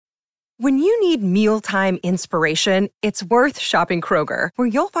When you need mealtime inspiration, it's worth shopping Kroger, where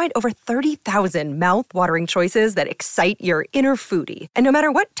you'll find over 30,000 mouth-watering choices that excite your inner foodie. And no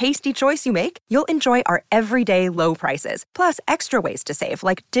matter what tasty choice you make, you'll enjoy our everyday low prices, plus extra ways to save,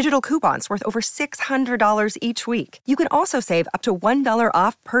 like digital coupons worth over $600 each week. You can also save up to $1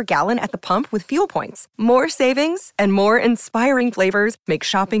 off per gallon at the pump with fuel points. More savings and more inspiring flavors make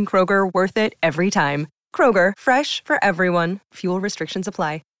shopping Kroger worth it every time. Kroger, fresh for everyone. Fuel restrictions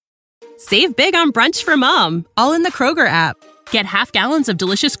apply. Save big on brunch for mom, all in the Kroger app. Get half gallons of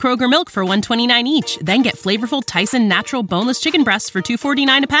delicious Kroger milk for $1.29 each. Then get flavorful Tyson natural boneless chicken breasts for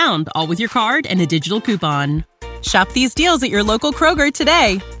 $2.49 a pound, all with your card and a digital coupon. Shop these deals at your local Kroger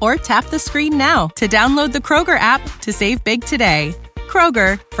today, or tap the screen now to download the Kroger app to save big today.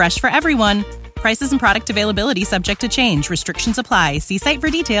 Kroger, fresh for everyone. Prices and product availability subject to change. Restrictions apply. See site for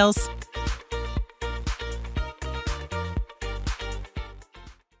details.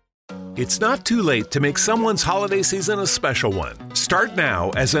 It's not too late to make someone's holiday season a special one. Start now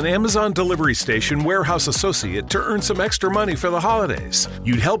as an Amazon Delivery Station warehouse associate to earn some extra money for the holidays.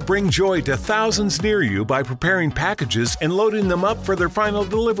 You'd help bring joy to thousands near you by preparing packages and loading them up for their final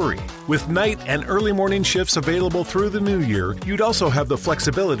delivery. With night and early morning shifts available through the new year, you'd also have the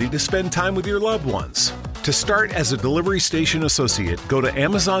flexibility to spend time with your loved ones. To start as a Delivery Station associate, go to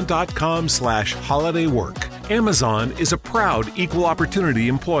amazon.com/holidaywork. Amazon is a proud equal opportunity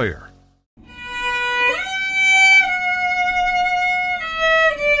employer.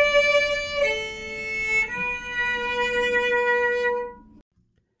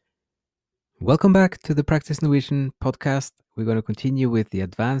 Welcome back to the Practice Norwegian podcast. We're going to continue with the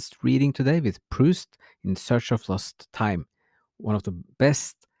advanced reading today with Proust in Search of Lost Time, one of the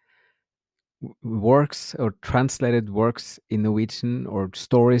best works or translated works in Norwegian or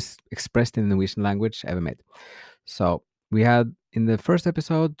stories expressed in the Norwegian language ever made. So we had in the first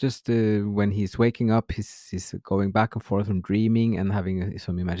episode, just when he's waking up, he's going back and forth from dreaming and having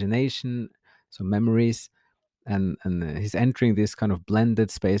some imagination, some memories, and he's entering this kind of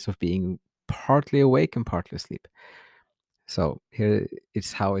blended space of being partly awake and partly asleep. So here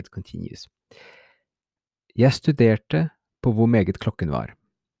is how it continues. Jeg studerte på hvor meget klokken var.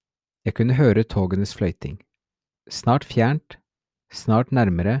 Jeg kunne høre togenes fløyting. Snart fjernt, snart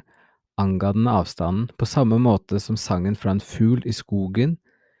nærmere, anga den avstanden på samme måte som sangen fra en fugl i skogen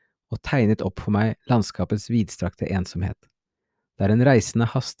og tegnet opp for meg landskapets vidstrakte ensomhet, der en reisende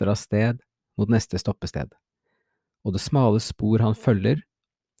haster av sted mot neste stoppested, og det smale spor han følger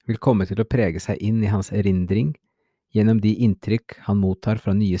vil komme til å prege seg inn i hans erindring gjennom de inntrykk han mottar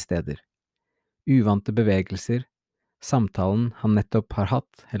fra nye steder. Uvante bevegelser, samtalen han nettopp har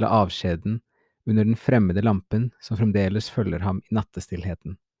hatt, eller avskjeden under den fremmede lampen som fremdeles følger ham i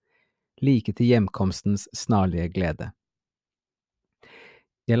nattestillheten, like til hjemkomstens snarlige glede.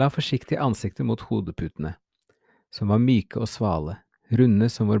 Jeg la forsiktig ansiktet mot hodeputene, som var myke og svale, runde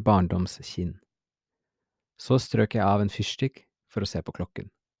som vår barndoms kinn. Så strøk jeg av en fyrstikk for å se på klokken.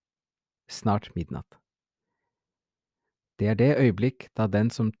 Snart midnatt. Det er det øyeblikk da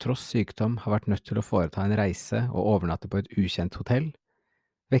den som tross sykdom har vært nødt til å foreta en reise og overnatte på et ukjent hotell,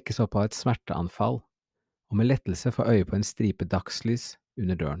 vekkes opp av et smerteanfall, og med lettelse får øye på en stripe dagslys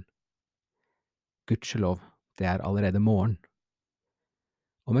under døren. Gudskjelov, det er allerede morgen.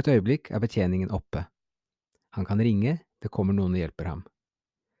 Om et øyeblikk er betjeningen oppe. Han kan ringe, det kommer noen og hjelper ham.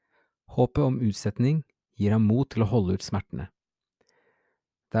 Håpet om utsetning gir ham mot til å holde ut smertene.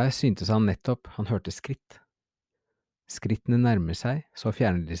 Der syntes han nettopp han hørte skritt. Skrittene nærmer seg, så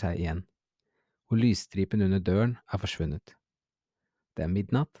fjerner de seg igjen, og lysstripen under døren er forsvunnet. Det er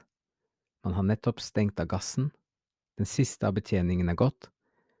midnatt, man har nettopp stengt av gassen, den siste av betjeningen er gått,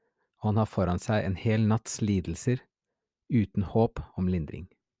 og han har foran seg en hel natts lidelser, uten håp om lindring.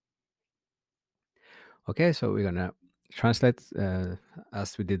 Okay, so we're gonna translate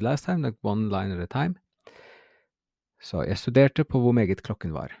as we did last time, like one line at a time. Så jeg studerte på hvor meget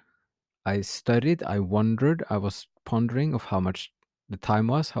klokken var. I studied, I wondered, I was pondering of how much the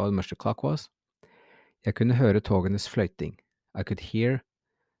time was, how much the clock was. Jeg kunne høre togenes fløyting. I could hear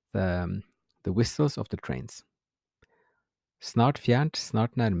the whistles of the trains. Snart fjernt,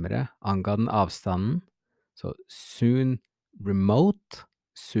 snart nærmere, anga den avstanden. So soon remote,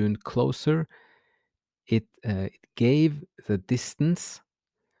 soon closer. It gave the distance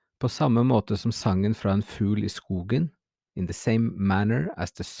på samme måte som sangen fra en fugl i skogen, in the same manner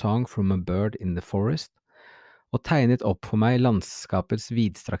as the song from a bird in the forest, og tegnet opp for meg landskapets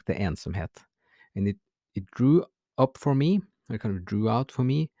vidstrakte ensomhet. And it drew up for me, or kind of drew out for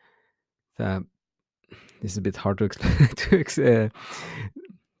me, this is a bit hard to explain,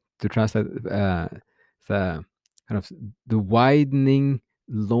 to translate, the kind of the widening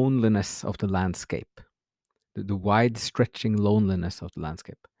loneliness of the landscape. The wide stretching loneliness of the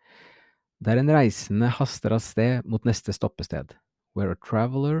landscape. Der en reisende haster av sted mot neste stoppested, where a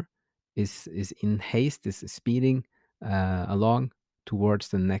traveler is in haste, is speeding along towards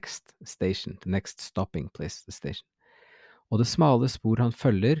the next station, the next stopping place, the station. Og det smale spor han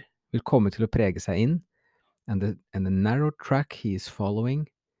følger vil komme til å prege seg inn, and the narrow track he is following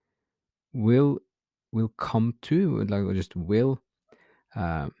will come to, like just will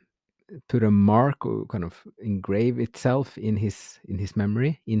put a mark or kind of engrave itself in his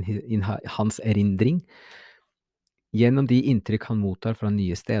memory, in hans erindring, gjennom de inntrykk han mottar fra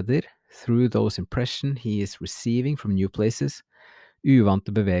nye steder, through those impressions he is receiving from new places,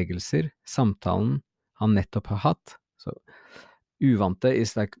 uvante bevegelser, samtalen han nettopp har hatt. So, uvante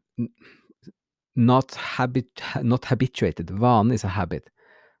is like not habituated. Vane is a habit.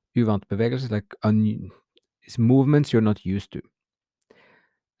 Uvante bevegelser is like it's movements you're not used to.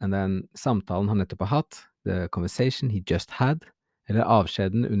 And then samtalen han nettopp har hatt, the conversation he just had, eller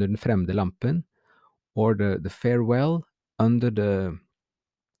avskjeden under den fremmede lampen, or the farewell under the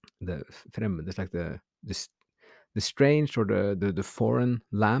fremmede, it's like the strange or the foreign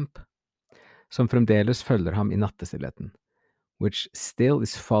lamp, som fremdeles følger ham i nattestillheten, which still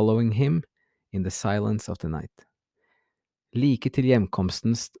is following him in the silence of the night. Like til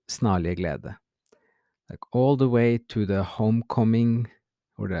hjemkomstens snarlige glede. Like all the way to the homecoming,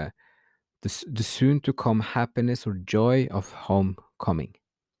 or the soon-to-come happiness or joy of homecoming.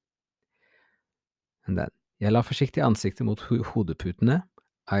 And then, jeg la forsiktig ansiktet mot hodeputene.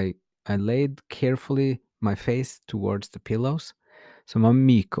 I laid carefully my face towards the pillows, som var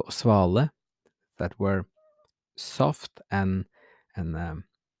myke og svale, that were soft and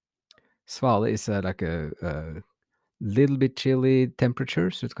svale is like a little bit chilly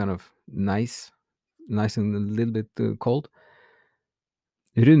temperature, so it's kind of nice and a little bit cold.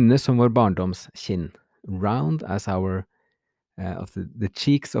 Runde som vår barndoms kinn, round as our of the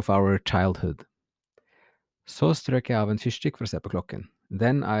cheeks of our childhood. Så strøk jeg av en fyrstikk for å se på klokken.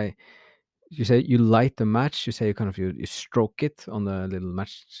 Then you say you light the match, you say you stroke it on the little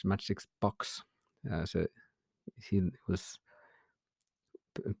matchstick box. So he was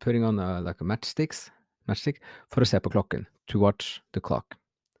putting on like a matchstick for å se på klokken, to watch the clock.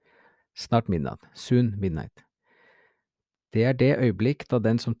 Snart midnatt, soon midnight. Det er det øyeblikk da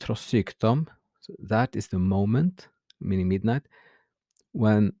den som tross sykdom, so that is the moment, meaning midnight,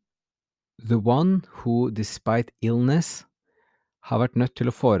 when the one who despite illness har vært nødt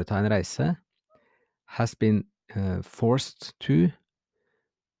til å foreta en reise, has been forced to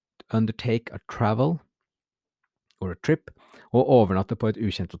undertake a travel or a trip, og overnatte på et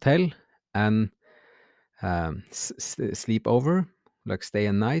ukjent hotell, and sleep over, like stay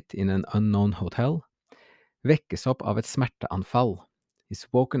a night in an unknown hotel, vekkes opp av et smerteanfall. He's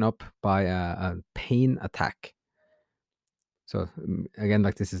woken up by a pain attack. So again,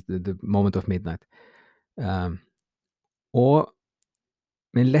 like this is the moment of midnight. Og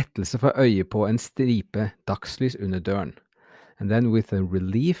med en lettelse for øye på en stripe dagslys under døren. And then with a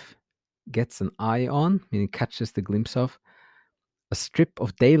relief, gets an eye on, meaning catches the glimpse of, a strip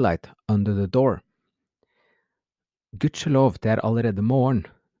of daylight under the door. Gudskjelov, det er allerede morgen.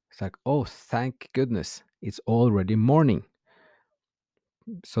 It's like, oh, thank goodness, it's already morning.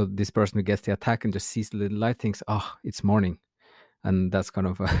 So this person who gets the attack and just sees the little light thinks, oh, it's morning. And that's kind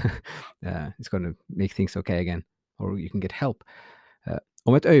of, it's going to make things okay again. Or you can get help.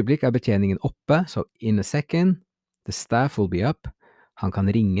 Om et øyeblikk er betjeningen oppe, so in a second, the staff will be up. Han kan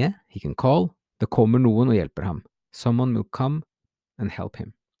ringe, he can call. Det kommer noen og hjelper ham. Someone will come and help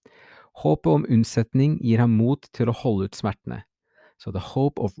him. Håpet om unnsetning gir ham mot til å holde ut smertene. So the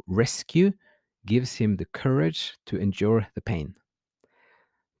hope of rescue gives him the courage to endure the pain.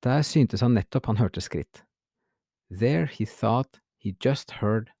 Der syntes han nettopp han hørte skritt. There he thought he just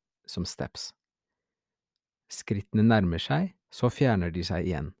heard some steps. Skrittene nærmer seg, så fjerner de seg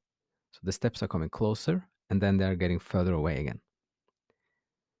igjen. So the steps are coming closer, and then they are getting further away again.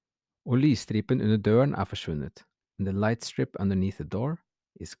 Og lysstripen under døren er forsvunnet, and the light strip underneath the door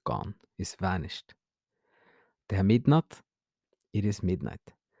is gone, is vanished. Det er midnatt, it is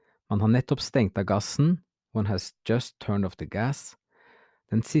midnight. Man har nettopp stengt av gassen, one has just turned off the gas.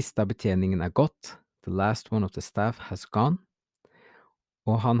 Den siste av betjeningen er gått, the last one of the staff has gone.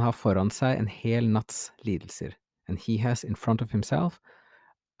 Og han har foran seg en hel natts lidelser, and he has in front of himself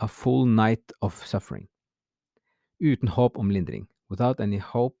a full night of suffering. Uten håp om lindring, without any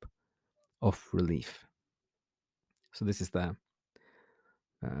hope of relief. So this is the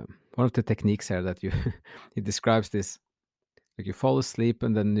one of the techniques here that he describes this, like you fall asleep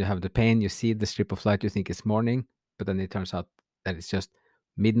and then you have the pain, you see the strip of light, you think it's morning, but then it turns out that it's just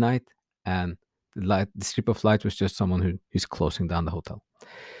midnight, and the strip of light was just someone who's closing down the hotel.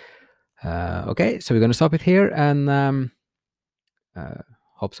 Okay, so we're going to stop it here, and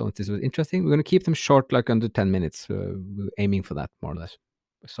hope so this was interesting. We're going to keep them short, like under 10 minutes. We're aiming for that, more or less.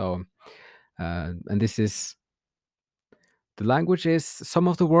 So, and this is, the language is, some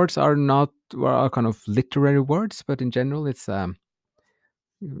of the words are kind of literary words, but in general, it's much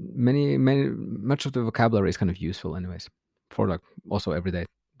of the vocabulary is kind of useful anyways, for like also everyday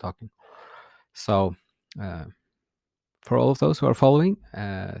talking. So, for all of those who are following,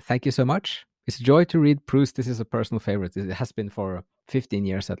 thank you so much. It's a joy to read Proust. This is a personal favorite. It has been for 15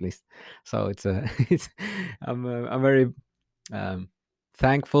 years at least. So I'm very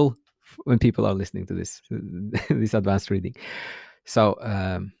thankful when people are listening to this this advanced reading. So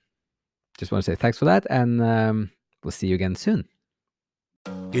just want to say thanks for that, and we'll see you again soon.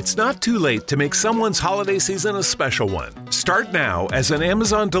 It's not too late to make someone's holiday season a special one. Start now as an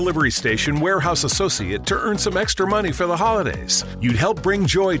Amazon Delivery Station warehouse associate to earn some extra money for the holidays. You'd help bring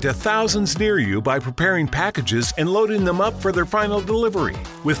joy to thousands near you by preparing packages and loading them up for their final delivery.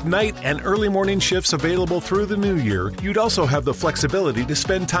 With night and early morning shifts available through the new year, you'd also have the flexibility to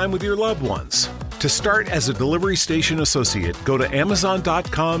spend time with your loved ones. To start as a delivery station associate, go to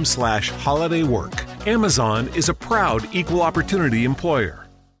amazon.com/holidaywork. Amazon is a proud equal opportunity employer.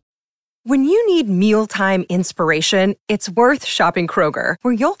 When you need mealtime inspiration, it's worth shopping Kroger,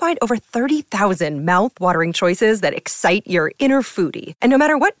 where you'll find over 30,000 mouth-watering choices that excite your inner foodie. And no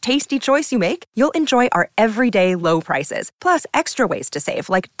matter what tasty choice you make, you'll enjoy our everyday low prices, plus extra ways to save,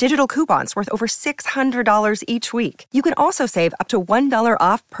 like digital coupons worth over $600 each week. You can also save up to $1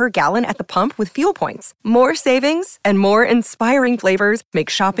 off per gallon at the pump with fuel points. More savings and more inspiring flavors make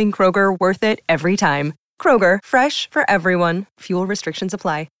shopping Kroger worth it every time. Kroger, fresh for everyone. Fuel restrictions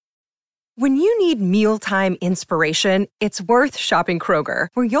apply. When you need mealtime inspiration, it's worth shopping Kroger,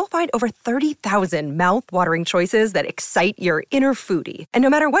 where you'll find over 30,000 mouth-watering choices that excite your inner foodie. And no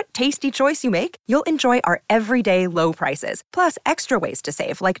matter what tasty choice you make, you'll enjoy our everyday low prices, plus extra ways to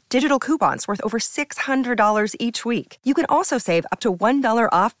save, like digital coupons worth over $600 each week. You can also save up to $1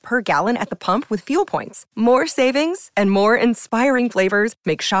 off per gallon at the pump with fuel points. More savings and more inspiring flavors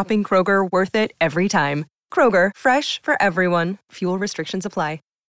make shopping Kroger worth it every time. Kroger, fresh for everyone. Fuel restrictions apply.